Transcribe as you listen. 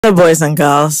Hello, boys and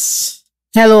girls.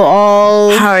 Hello,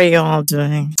 all. How are you all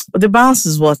doing? The bounce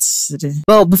is what today?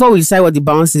 Well, before we decide what the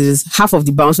bounce is, half of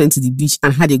the bounce went to the beach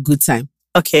and had a good time.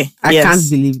 Okay. I can't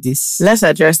believe this. Let's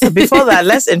address that. Before that,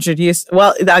 let's introduce,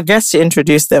 well, I guess to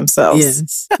introduce themselves.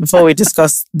 Yes. Before we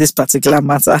discuss this particular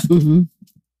matter. Mm-hmm.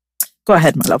 Go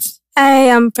ahead, my love. I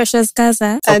am Precious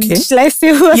Gaza. Okay. And shall I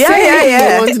say what?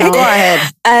 Yeah. Go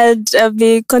ahead. And I'm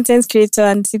a content creator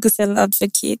and sickle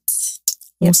advocate.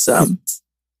 Awesome.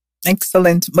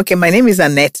 Excellent. Okay, my name is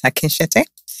Annette Akinsete.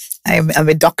 I'm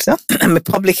a doctor. I'm a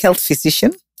public health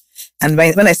physician. And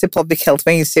when I say public health,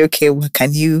 when you say, okay,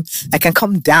 I can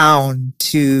come down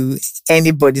to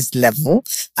anybody's level.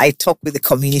 I talk with the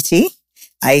community.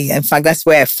 In fact, that's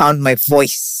where I found my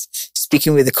voice,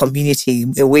 speaking with the community,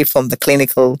 away from the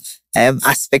clinical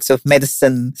aspects of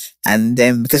medicine. And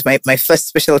because my first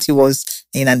specialty was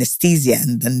in anesthesia,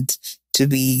 and to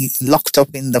be locked up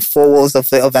in the four walls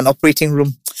of an operating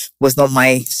room was not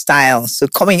my style. So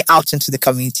coming out into the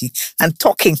community and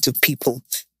talking to people,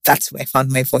 that's where I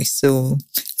found my voice. So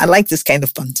I like this kind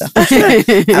of banter.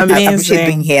 I appreciate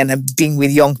being here and being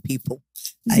with young people.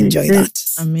 I enjoy that.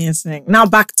 Amazing. Now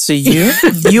back to you.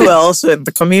 You were also in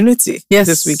the community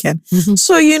this weekend. Mm-hmm.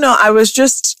 So,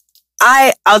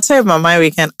 I'll tell you about my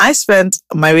weekend. I spent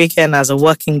my weekend as a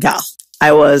working gal.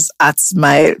 I was at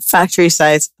my factory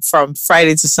site from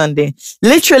Friday to Sunday,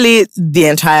 literally the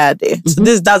entire day.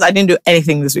 Mm-hmm. So I didn't do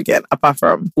anything this weekend apart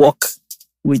from work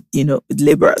with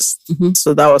laborers. Mm-hmm.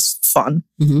 So that was fun.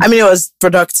 Mm-hmm. I mean, it was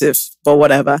productive, but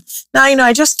whatever. Now,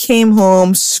 I just came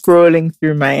home scrolling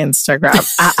through my Instagram.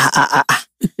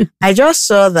 I just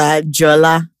saw that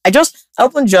Jolla. I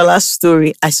opened Jolla's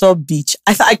story. I saw beach.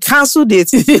 I canceled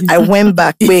it. I went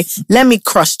back. Wait, let me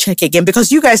cross-check again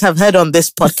because you guys have heard on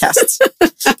this podcast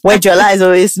where Jolla is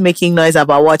always making noise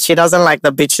about what she doesn't like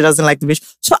the beach. She doesn't like the beach.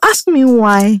 So ask me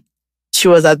why she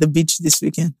was at the beach this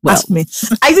weekend. Well, ask me.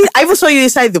 I even saw you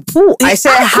inside the pool. I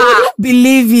said, I couldn't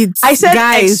believe it. I said,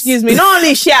 guys. Excuse me. Not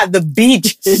only is she at the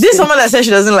beach, this is someone that said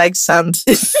she doesn't like sand.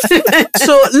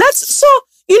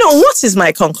 What is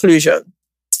my conclusion?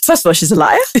 First of all, she's a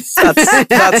liar.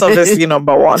 That's obviously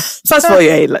number one. First of all,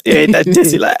 you're a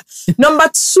dirty liar. Number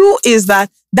two is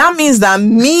that means that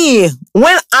me,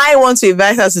 when I want to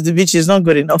invite her to the beach, is not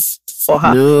good enough for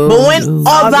her. But when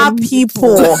other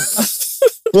people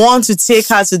want to take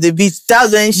her to the beach,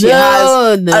 that's when she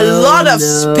has a lot of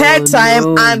spare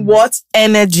time and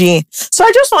energy. So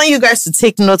I just want you guys to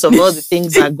take note of all the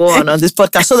things that go on this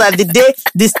podcast so that the day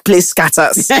this place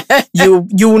scatters,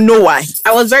 you will know why.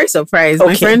 I was very surprised.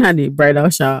 My friend had a bridal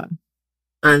shower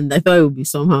and I thought it would be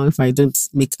somehow if I don't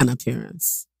make an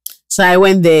appearance. So I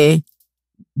went there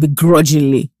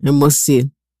begrudgingly, I must say.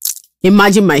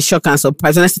 Imagine my shock and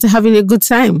surprise when I started having a good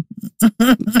time.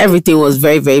 Everything was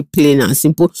very, very plain and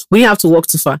simple. We didn't have to walk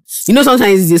too far.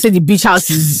 Sometimes they say the beach house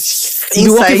is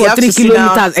inside, walking for 3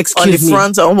 kilometers. Excuse me. On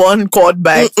the front of one quad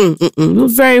bike. It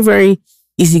was very, very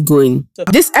easygoing.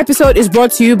 This episode is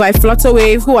brought to you by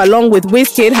Flutterwave, who along with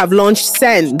WizKid have launched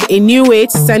Send, a new way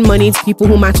to send money to people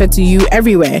who matter to you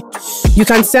everywhere. You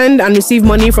can send and receive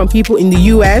money from people in the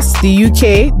US, the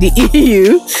UK, the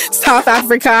EU, South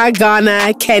Africa,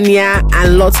 Ghana, Kenya,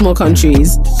 and lots more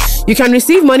countries. You can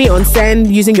receive money on Send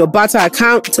using your barter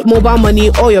account, mobile money,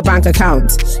 or your bank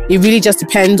account. It really just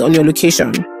depends on your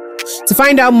location. To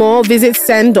find out more, visit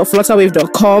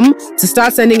send.flutterwave.com to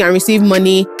start sending and receive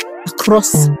money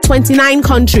across 29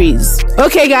 countries.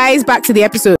 Okay, guys, back to the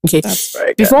episode. Okay, that's very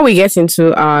good. Before we get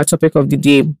into our topic of the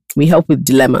day, we help with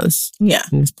dilemmas. Yeah,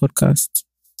 in this podcast.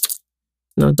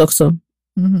 Now, doctor,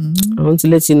 I want to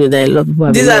let you know that a lot of people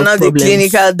have these are not problems. The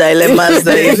clinical dilemmas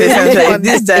that you face.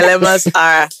 These dilemmas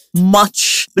are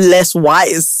much less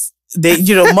wise. They,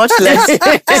 much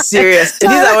less serious. These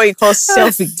are what you call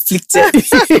self-inflicted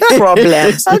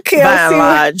problems. Okay, by and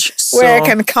large. Where I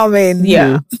can come in.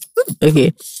 Yeah.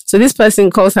 Okay. So this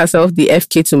person calls herself the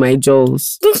FK to my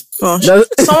Jollz. Gosh.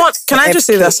 Can I just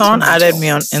say that someone added me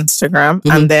on Instagram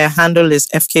and their handle is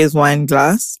FK's wine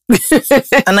glass.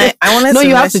 And I wanted to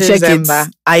have to check them it.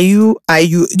 That, are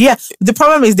you? Yeah. The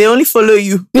problem is they only follow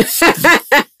you.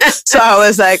 So I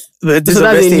was like, this is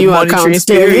a new monitoring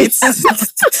spirit.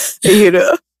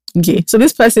 Okay. So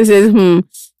this person says,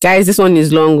 guys, this one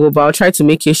is long, but I'll try to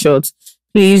make it short.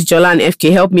 Please, Jolla and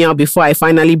FK, help me out before I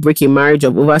finally break a marriage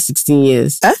of over 16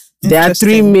 years. There are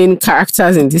 3 main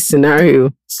characters in this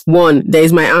scenario. 1, there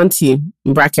is my auntie,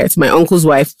 in brackets, my uncle's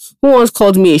wife, who once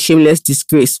called me a shameless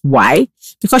disgrace. Why?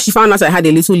 Because she found out I had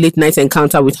a little late night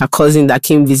encounter with her cousin that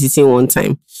came visiting one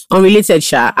time. Unrelated,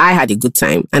 I had a good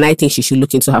time and I think she should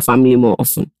look into her family more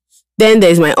often. Then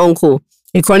there's my uncle.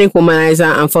 a chronic womanizer,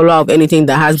 and follower of anything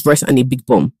that has breasts and a big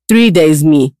bum. 3, there is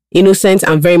me, innocent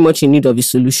and very much in need of a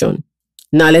solution.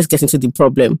 Now let's get into the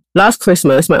problem. Last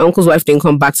Christmas, my uncle's wife didn't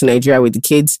come back to Nigeria with the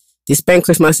kids. They spent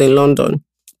Christmas in London.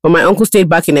 But my uncle stayed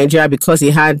back in Nigeria because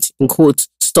he had, in quote,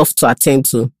 stuff to attend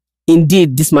to.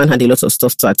 Indeed, this man had a lot of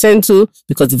stuff to attend to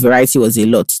because the variety was a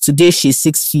lot. Today, she's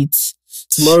 6 feet.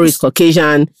 Tomorrow is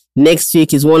Caucasian. Next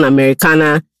week is one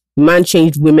Americana. The man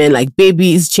changed women like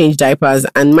babies, changed diapers.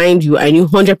 And mind you, I knew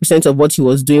 100% of what he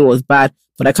was doing was bad,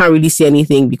 but I can't really say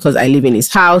anything because I live in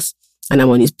his house and I'm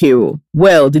on his payroll.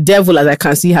 Well, the devil, as I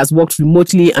can see, has worked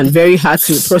remotely and very hard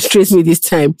to frustrate me this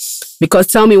time. Because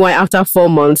tell me why after 4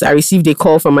 months, I received a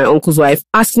call from my uncle's wife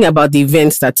asking about the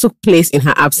events that took place in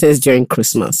her absence during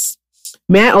Christmas.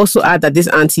 May I also add that this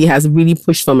auntie has really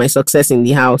pushed for my success in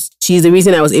the house. She is the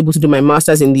reason I was able to do my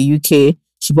master's in the UK.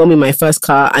 She bought me my first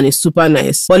car and is super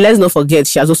nice. But let's not forget,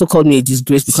 she has also called me a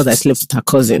disgrace because I slept with her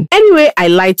cousin. Anyway, I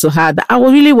lied to her that I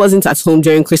really wasn't at home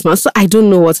during Christmas, so I don't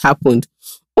know what happened.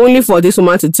 Only for this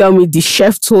woman to tell me the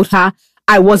chef told her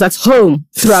I was at home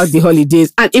throughout the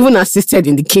holidays and even assisted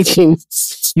in the kitchen.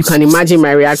 You can imagine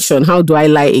my reaction. How do I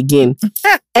lie again?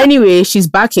 Anyway, she's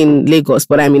back in Lagos,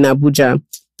 but I'm in Abuja.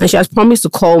 And she has promised to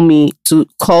call me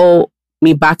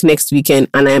back next weekend,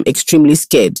 and I am extremely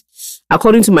scared.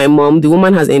 According to my mom, the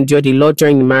woman has endured a lot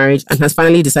during the marriage and has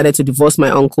finally decided to divorce my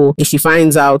uncle if she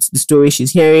finds out the story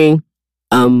she's hearing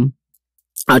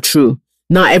are true.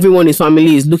 Now everyone in his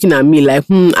family is looking at me like,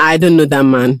 I don't know that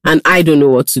man and I don't know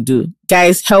what to do.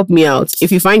 Guys, help me out.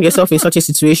 If you find yourself in such a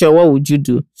situation, what would you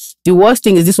do? The worst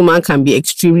thing is this woman can be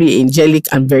extremely angelic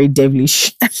and very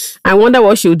devilish. I wonder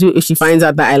what she'll do if she finds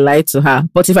out that I lied to her.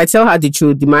 But if I tell her the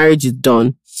truth, the marriage is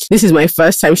done. This is my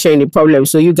first time sharing the problem,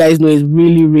 so you guys know it's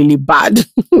really, really bad.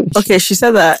 Okay, she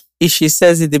said that if she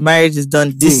says it, the marriage is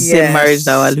done. This same marriage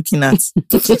that we're looking at.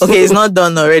 Okay, it's not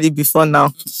done already before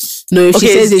now. No, if she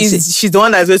says it, she's the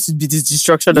one that's going to be the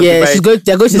destruction of the marriage.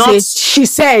 They're going to say, she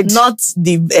said. Not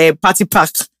the party pack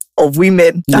of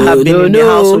women that have been in the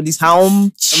household. This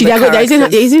home. They're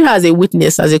using her as a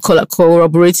witness, as a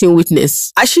corroborating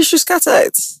witness. She should scatter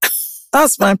it.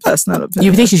 That's my personal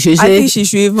opinion. You think she should say? I think she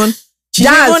should even...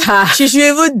 She should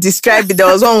even describe it. There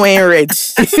was one wearing red.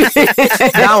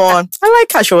 That one. I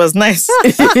like her. She was nice.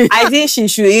 I think she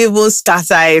should even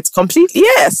scatter it completely.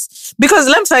 Yes. Because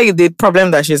let me tell you the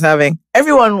problem that she's having.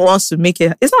 Everyone wants to make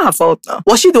it. It's not her fault now.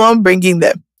 Was she the one bringing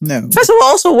them? No. First of all,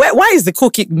 also, why is the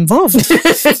cookie involved?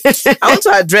 I want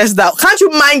to address that. Can't you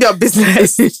mind your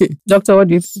business? Doctor, what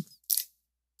do you think?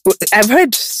 I've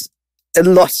heard a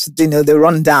lot, the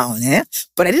rundown,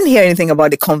 but I didn't hear anything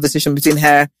about the conversation between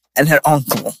her and her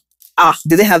uncle.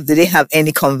 Did they have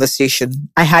any conversation?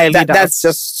 I highly doubt. That's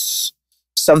just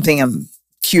something I'm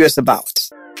curious about.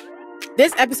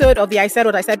 This episode of the I Said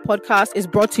What I Said podcast is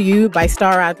brought to you by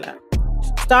Star Radler.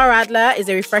 Star Radler is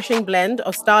a refreshing blend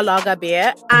of Star Lager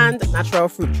beer and natural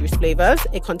fruit juice flavors.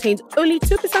 It contains only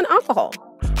 2% alcohol.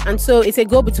 And so it's a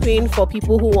go-between for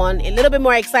people who want a little bit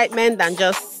more excitement than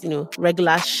just,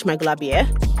 regular schmegula beer.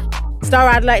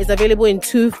 Star Radler is available in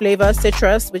 2 flavors,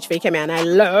 citrus, which Fakemi and I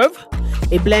love,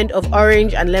 a blend of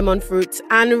orange and lemon fruit,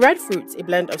 and red fruit, a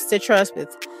blend of citrus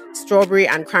with strawberry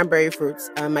and cranberry fruits.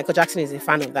 Michael Jackson is a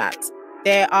fan of that.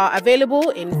 They are available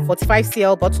in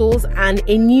 45cl bottles and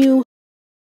a new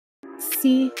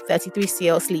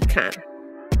C33cl sleek can.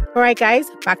 All right, guys,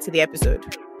 back to the episode.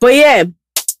 But yeah,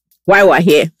 why we're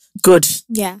here. Good.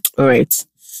 Yeah. All right.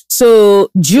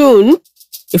 So June,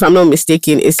 if I'm not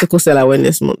mistaken, is Sickle Cell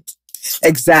Awareness Month.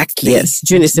 Exactly. Yes,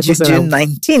 June is Sickle Cell. June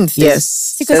 19th. Yes.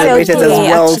 Sickle celebrated Cell as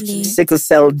Day, World actually. Sickle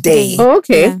Cell Day. Oh,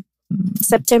 okay. Yeah.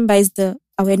 September is the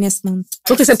awareness month.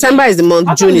 Okay, September is the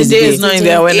month. June is the day. day. Is not in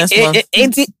the awareness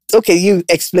month. Okay, you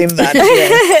explain that.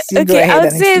 Yes. You go ahead and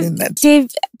explain that.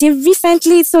 They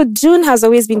recently, so June has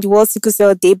always been the World Sickle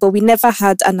Cell Day, but we never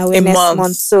had an awareness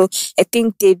month. So I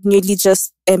think they newly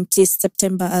just placed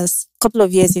September as a couple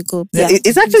of years ago. Yeah.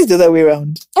 It's actually the other way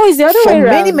around. Oh, it's the other way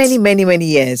around. Many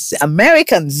years.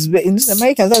 Americans, that's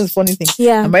the funny thing.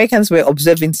 Yeah. Americans were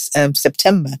observing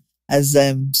September as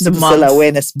Sickle Cell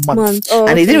Awareness Month. Oh,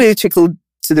 and it didn't really trickle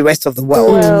to the rest of the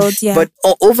world. Yeah. But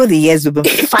over the years, we've been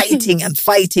fighting and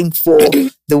fighting for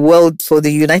the world, for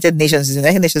the United Nations. The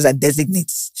United Nations that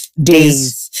designates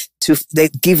days they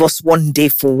give us one day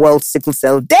for World Sickle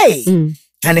Cell Day.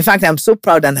 And in fact, I'm so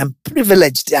proud and I'm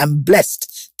privileged. I'm blessed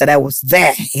that I was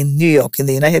there in New York in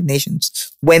the United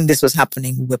Nations when this was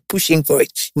happening. We were pushing for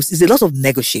it. It's a lot of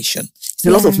negotiation. It's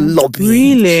a lot of lobbying.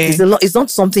 Really? It's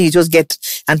not something you just get.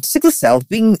 And sickle cell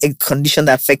being a condition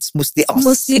that affects mostly us.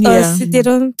 Mostly us. They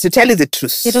don't. To tell you the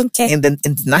truth, They don't care. In the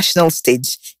international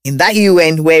stage, in that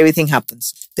UN where everything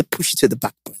happens, they push it to the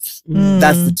back burner.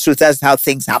 That's the truth. That's how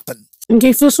things happen.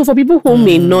 Okay, so for people who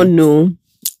may not know,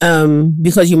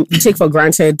 because you take for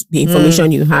granted the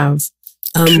information you have,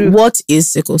 what is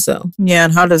sickle cell? Yeah,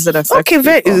 and how does it affect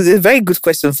it's a very good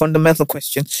question, fundamental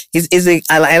question.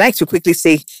 I like to quickly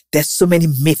say there's so many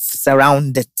myths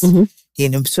around it.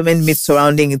 So many myths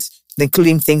surrounding it,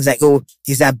 including things like,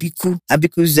 is Abiku?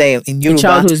 Abiku's in Yoruba. A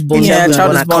child who's born. Child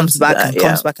who's born comes back and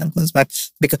comes back and comes back.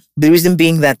 Because the reason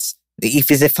being that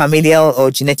if it's a familial or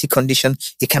genetic condition,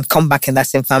 it can come back in that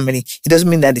same family. It doesn't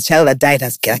mean that the child that died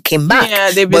came back.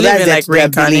 Yeah, they believe in like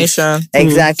reincarnation.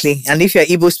 Exactly. And if you're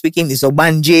Igbo speaking, it's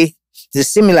Obanje. It's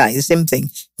similar, it's the same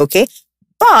thing. Okay?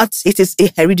 But it is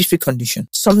a hereditary condition.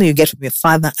 Something you get from your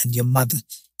father and your mother.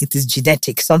 It is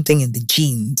genetic, something in the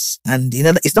genes. And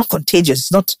it's not contagious.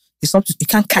 It's not, you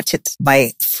can't catch it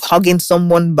by hugging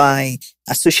someone, by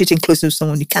associating closely with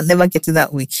someone. You can never get it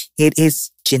that way. It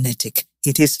is genetic.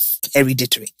 It is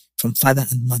hereditary from father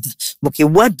and mother. Okay,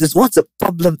 what's the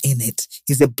problem in it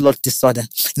is a blood disorder.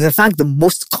 And in fact, the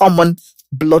most common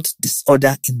blood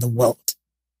disorder in the world.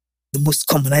 The most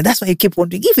common. And that's why you keep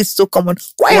wondering, if it's so common,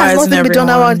 why has nothing been done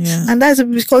around? Yeah. And that's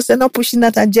because they're not pushing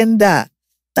that agenda.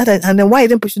 And then why are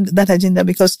they pushing that agenda?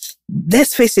 Because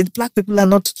let's face it, Black people we're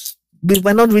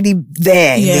not really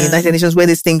there in the United Nations where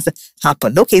these things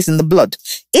happen. Okay, it's in the blood.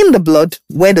 In the blood,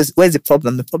 where's the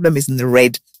problem? The problem is in the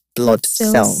red blood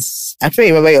cells. I'm sure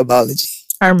you remember your biology.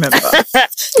 I remember.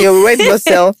 Your red blood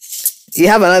cell. You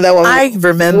have another one. I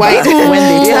remember when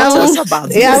they taught us about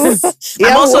this.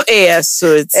 I'm also AS,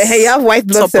 so it's you have white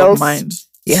blood top cells. Of mind.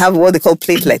 You have what they call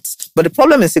platelets. But the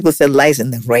problem in sickle cell lies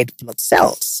in the red blood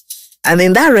cells. And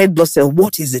in that red blood cell,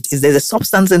 what is it? There's a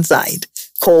substance inside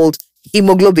called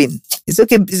hemoglobin. It's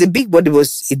okay. It's a big body.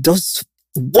 It does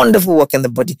wonderful work in the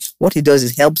body. What it does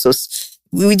is helps us.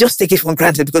 We just take it for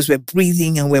granted because we're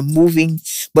breathing and we're moving.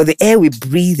 But the air we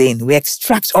breathe in, we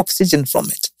extract oxygen from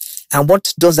it. And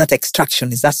what does that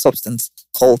extraction is that substance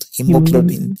called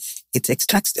hemoglobin. It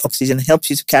extracts the oxygen, helps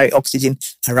you to carry oxygen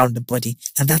around the body.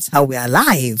 And that's how we're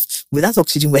alive. Without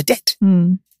oxygen, we're dead.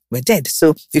 We're dead.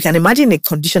 So you can imagine a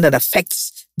condition that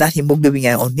affects that hemoglobin.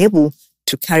 You're unable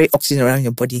to carry oxygen around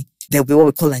your body. There'll be what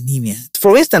we call anemia.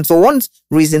 For instance, for one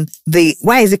reason,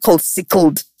 why is it called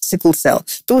sickle cell?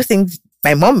 People think,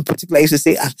 my mom in particular used to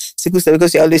say, sickle cell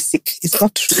because you're always sick. It's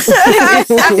not true.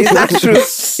 It's not true.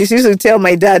 She used to tell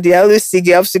my dad, you're always sick,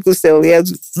 you have sickle cell.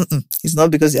 It's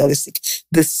not because you're always sick.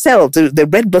 The cell, the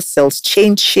red blood cells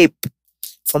change shape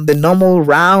from the normal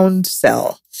round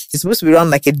cell. It's supposed to be round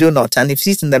like a donut. And if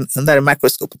you see it under a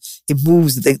microscope, it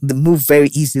moves. They move very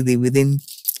easily within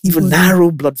even narrow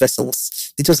blood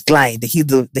vessels. They just glide. They hit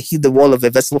the wall of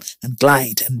a vessel and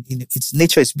glide. And its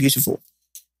nature is beautiful.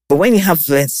 But when you have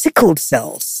sickled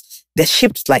cells, they're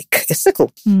shaped like a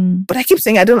sickle. But I keep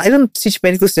saying I don't teach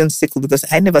medical students sickle because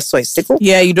I never saw a sickle.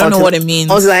 Yeah, you don't know what it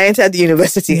means. Until I entered the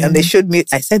university and they showed me.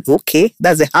 I said, okay,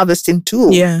 that's a harvesting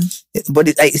tool. Yeah, but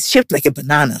it's shaped like a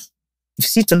banana. If you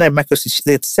see it under a microscope,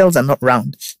 the cells are not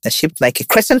round. They're shaped like a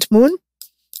crescent moon,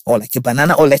 or like a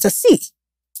banana, or letter C.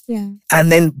 Yeah.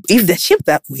 And then if they're shaped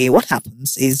that way, what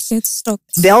happens is it's stuck.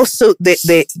 They also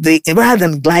they rather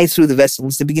than glide through the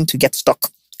vessels, they begin to get stuck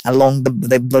along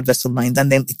the blood vessel lines,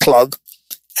 and then they clog,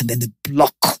 and then they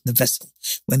block the vessel.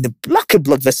 When they block a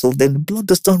blood vessel, then the blood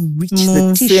does not reach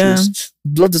the tissues. Yeah.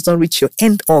 Blood does not reach your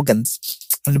end organs.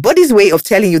 And the body's way of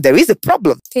telling you there is a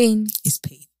problem is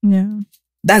pain. Yeah.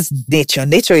 That's nature.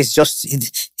 Nature is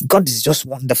God is just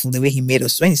wonderful the way He made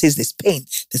us. When He says there's pain,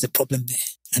 there's a problem there.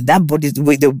 And that body, the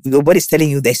way your body's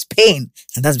telling you there's pain.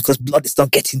 And that's because blood is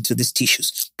not getting to these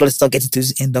tissues. Blood is not getting to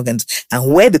these end organs.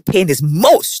 And where the pain is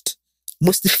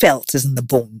mostly felt is in the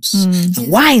bones.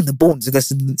 And why in the bones?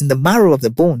 Because in the marrow of the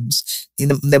bones,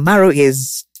 the marrow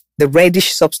is the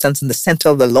reddish substance in the center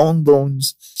of the long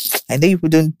bones. I know you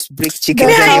don't break chicken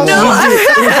anymore. I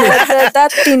know.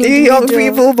 That thing. You young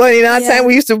people, but in our time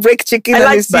we used to break chicken. I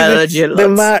like biology a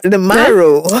lot. The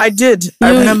marrow. I did.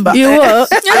 I remember. You were?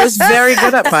 I was very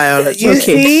good at biology. You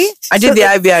see? I did the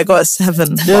IB. I got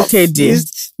 7. Okay, dear.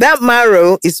 That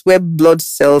marrow is where blood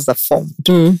cells are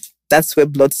formed. That's where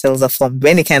blood cells are formed.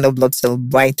 Any kind of blood cell,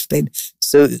 white blood.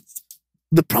 So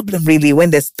the problem really,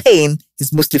 when there's pain,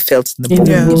 is mostly felt in the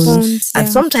bones. Bones, and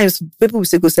sometimes people with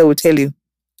sickle cell will tell you,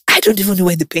 I don't even know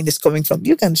where the pain is coming from.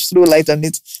 You can throw light on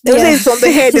it. They say it's from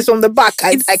the head, it's from the back.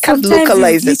 I can't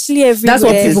localize it. Literally everywhere.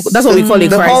 That's what we call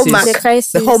a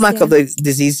crisis. The hallmark of the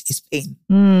disease is pain.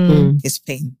 It's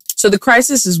pain. So the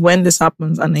crisis is when this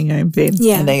happens and then you're in pain.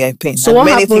 Yeah. And then you're in pain. So and what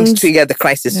many happens? things trigger the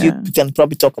crisis. You can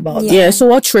probably talk about that. Yeah. So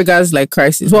what triggers like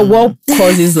crisis? What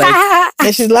causes like?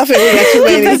 And she's laughing.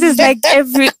 Because it's like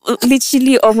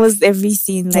literally almost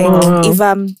everything. Like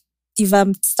if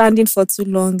I'm standing for too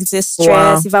long, there's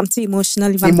stress. If I'm too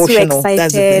emotional, if I'm too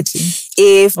excited,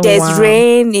 if there's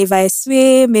rain, if I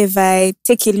swim, if I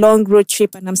take a long road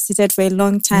trip and I'm seated for a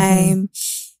long time,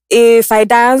 if I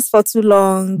dance for too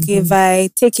long, if I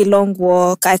take a long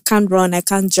walk, I can't run, I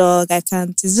can't jog, I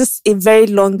can't. It's just a very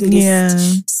long list. Yeah.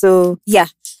 So yeah,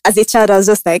 as a child, I was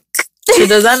just like. So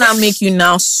does that now make you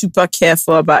now super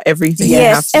careful about everything?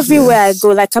 Yes, everywhere I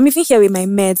go. Like I'm even here with my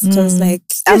meds because like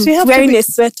I'm wearing a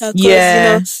sweater. You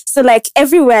know? So like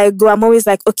everywhere I go, I'm always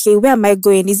like, okay, where am I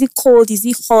going? Is it cold? Is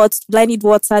it hot? Do I need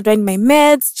water? Do I need my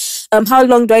meds? How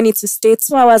long do I need to stay?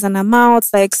 2 hours and I'm out.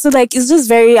 Like, so like, it's just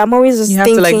very, I'm always just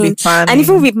thinking. To, like, be planning. And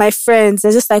even with my friends,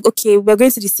 they're just like, okay, we're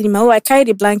going to the cinema. Oh, I carried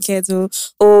a blanket.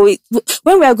 Or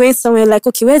when we are going somewhere, like,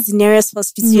 okay, where's the nearest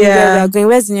hospital? Where we are going?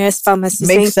 Where's the nearest pharmacy?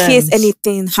 So in case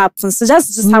anything happens. So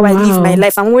that's just how I live my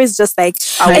life. I'm always just like,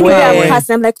 anywhere I'm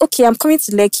passing, I'm like, okay, I'm coming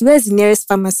to Lekki. Where's the nearest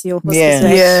pharmacy or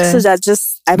hospital? So that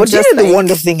just, but you know the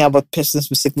wonderful thing about persons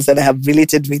with sickle that I have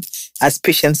related with as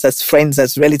patients, as friends,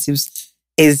 as relatives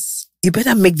is you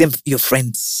better make them your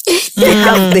friends.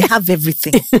 They have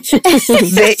everything.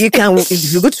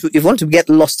 If you want to get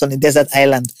lost on a desert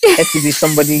island, it has to be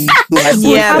somebody who has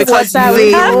because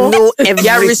they know everything. They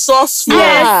are resourceful.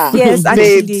 Yes,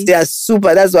 actually. They are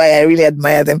super. That's why I really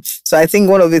admire them. So I think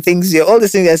one of the things all the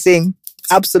things they're saying,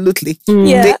 absolutely.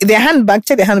 Their handbag,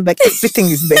 check their handbag, everything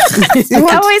is there.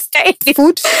 Always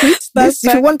food, sweet, this,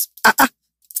 if you want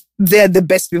they're the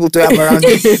best people to have around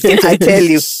you, I tell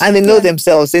you. And they know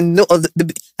themselves. They know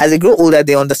as they grow older,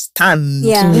 they understand.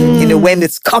 You know when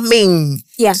it's coming.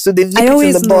 So they nip it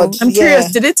in the bud. I'm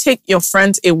curious. Did it take your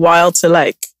friends a while to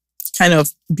like kind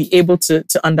of be able to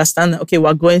understand that? Okay,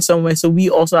 we're going somewhere, so we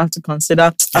also have to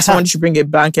consider someone should bring a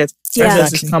blanket.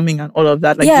 This is coming and all of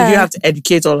that. Like, did you have to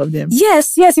educate all of them?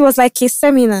 Yes. It was like a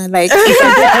seminar. Like,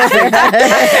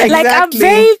 like I'm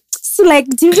very. So like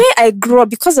the way I grew up,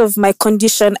 because of my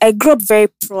condition, I grew up very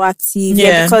proactive.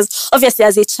 Because obviously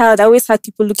as a child, I always had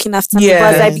people looking after me.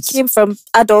 But as I became from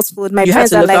adulthood, my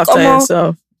parents are like,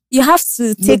 you have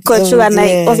to take control.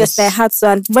 And obviously I had to.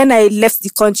 And when I left the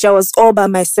country, I was all by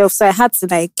myself. So I had to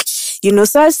like,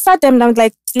 so I sat them and I'm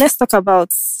like, let's talk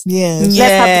about, let's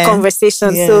have the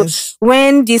conversation. So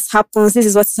when this happens, this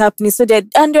is what's happening. So they're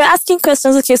asking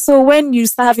questions. Okay, so when you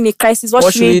start having a crisis,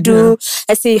 what should we do?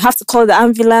 I say, you have to call the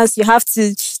ambulance. You have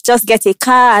to just get a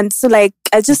car. And so like,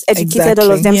 I just educated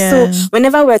all of them. So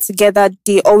whenever we're together,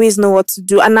 they always know what to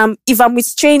do. And if I'm with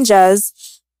strangers,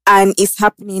 and it's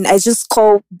happening, I just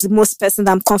call the most person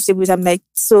that I'm comfortable with. I'm like,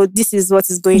 so this is what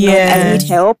is going on. I need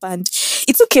help. And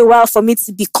it took a while for me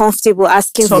to be comfortable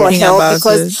asking for help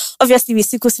because obviously with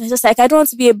sickle cell, just like, I don't want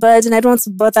to be a burden. I don't want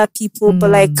to bother people, but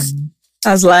like,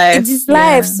 as life. It is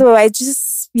life. So I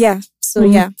just, So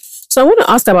I want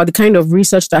to ask about the kind of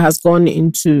research that has gone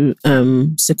into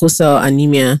sickle cell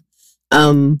anemia.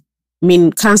 I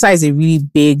mean, cancer is a really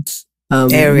big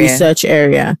research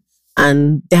area,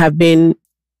 and there have been.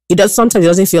 Sometimes it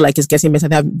doesn't feel like it's getting better.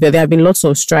 There have been lots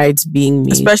of strides being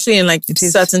made. Especially in like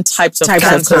certain types of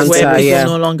cancer where people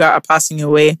no longer are passing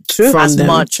away as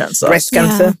much. And so. Breast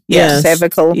cancer,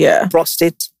 cervical,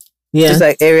 prostate. Just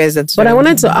like areas that. But I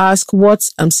wanted to ask what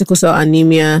sickle cell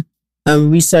anemia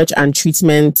research and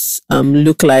treatments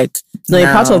look like. Now,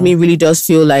 a part of me really does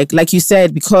feel like you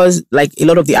said, because like a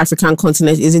lot of the African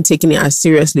continent isn't taking it as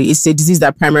seriously. It's a disease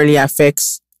that primarily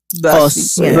affects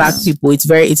us, Black people.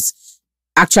 It's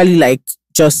actually like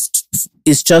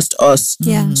it's just us.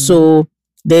 So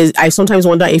I sometimes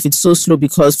wonder if it's so slow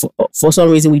because for some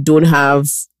reason we don't have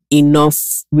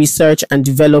enough research and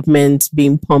development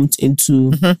being pumped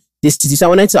into this disease. So I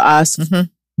wanted to ask,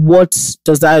 what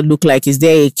does that look like? Is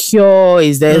there a cure?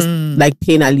 Is there like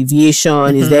pain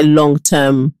alleviation? Is there long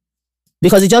term?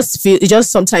 Because it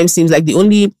just sometimes seems like the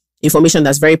only information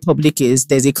that's very public is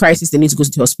there's a crisis, they need to go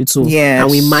to the hospital, and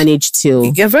we manage till.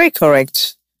 You're very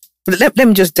correct. But let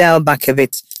me just dial back a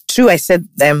bit. True, I said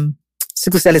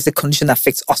sickle cell is a condition that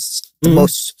affects us the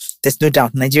most. There's no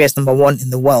doubt. Nigeria is number 1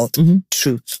 in the world.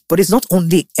 True. But it's not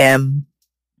only,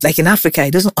 like in Africa,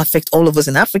 it doesn't affect all of us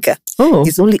in Africa.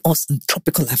 It's only us in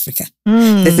tropical Africa.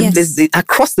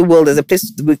 Across the world, there's a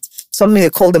place, something they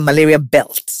call the malaria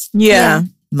belt.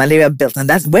 malaria belt. And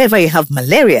that's wherever you have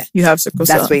malaria, you have sickle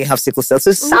cell. That's where you have sickle cell.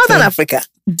 So Southern Africa,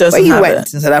 doesn't where you have went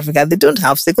it. in South Africa, they don't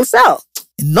have sickle cell.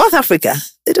 In North Africa,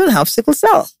 they don't have sickle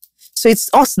cell. So it's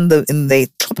us in the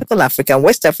tropical Africa,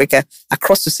 West Africa,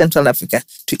 across to Central Africa,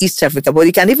 to East Africa. But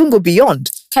you can even go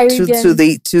beyond Caribbean. to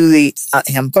the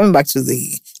I'm coming back to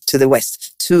the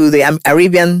West, to the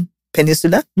Arabian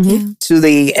Peninsula, to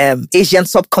the Asian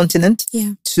subcontinent,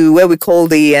 to where we call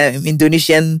the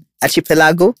Indonesian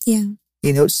archipelago. Yeah.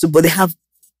 You know, so but they have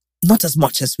not as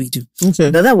much as we do. Okay.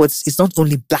 In other words, it's not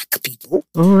only black people,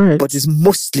 but it's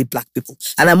mostly black people.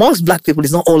 And amongst black people,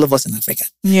 it's not all of us in Africa.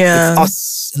 Yeah. It's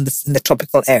us in the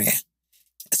tropical area.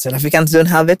 South Africans don't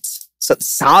have it. So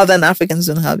Southern Africans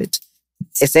don't have it.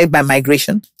 Except by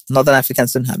migration, Northern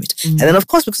Africans don't have it. And then, of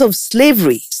course, because of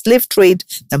slavery, slave trade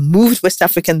that moved West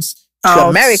Africans to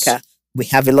America, we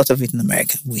have a lot of it in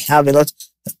America. We have a lot,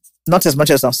 not as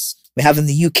much as us. We have in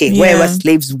the UK, wherever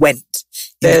slaves went.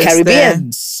 In the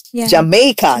Caribbean,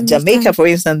 Jamaica, for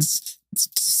instance,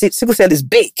 sickle cell is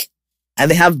big.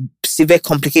 And they have severe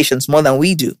complications more than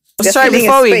we do. Sorry,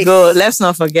 before we go, let's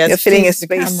not forget. You're filling a the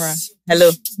space. camera.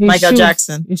 Hello, Michael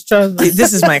Jackson.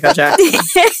 This is Michael Jackson.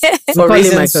 For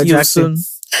reasons you soon.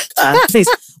 Please,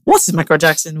 what is Michael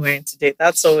Jackson wearing today?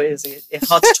 That's always a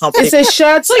hot topic. It's a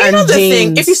shirt. So you know the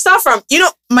thing. If you start from,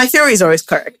 my theory is always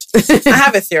correct. I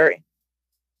have a theory.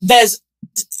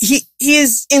 He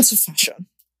is into fashion.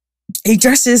 He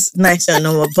dresses nice and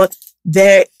normal, but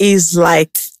there is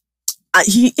like.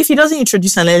 If he doesn't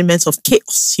introduce an element of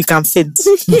chaos, he can faint.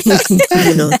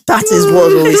 That is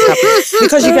what always happens.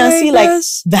 Because you can see like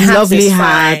the hat lovely is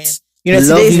hat. Fine.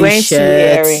 Today he's wearing 2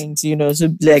 earrings, so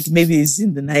like maybe he's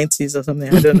in the 90s or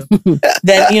something. I don't know.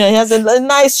 Then, he has a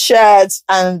nice shirt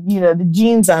and, the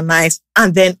jeans are nice.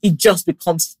 And then it just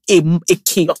becomes a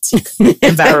chaotic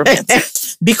environment.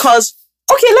 Because,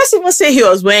 okay, let's even say he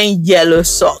was wearing yellow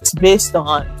socks based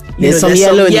on some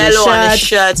yellow on his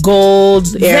shirt, gold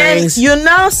earrings. Then you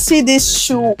now see this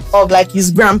shoe of like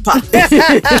his grandpa,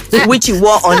 which he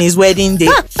wore on his wedding day,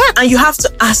 and you have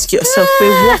to ask yourself,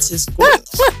 wait, what is going on?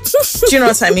 Do you know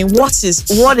what I mean?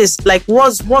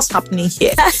 What's happening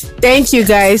here? Thank you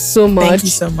guys so much. Thank you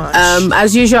so much.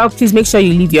 As usual, please make sure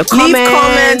you leave your comments. Leave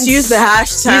comments. Use the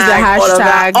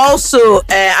hashtag. Also,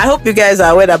 I hope you guys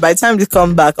are aware that by the time they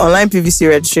come back, online PVC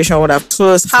registration would have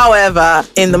closed. However,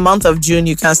 in the month of June,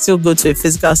 you can still go to a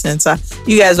physical center.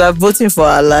 You guys are voting for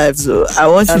our lives, so I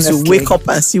want you to wake up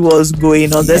and see what's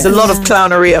going on. There's a lot of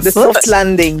clownery afoot. The soft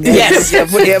landing. Yes.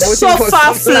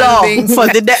 Sofa floor for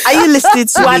the day. Are you listening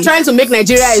to me? We are trying to make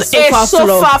Nigeria a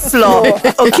sofa floor.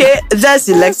 Okay, let's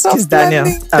elect Kiss Daniel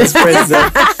as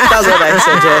president. That's what I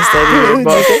suggest anyway.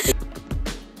 But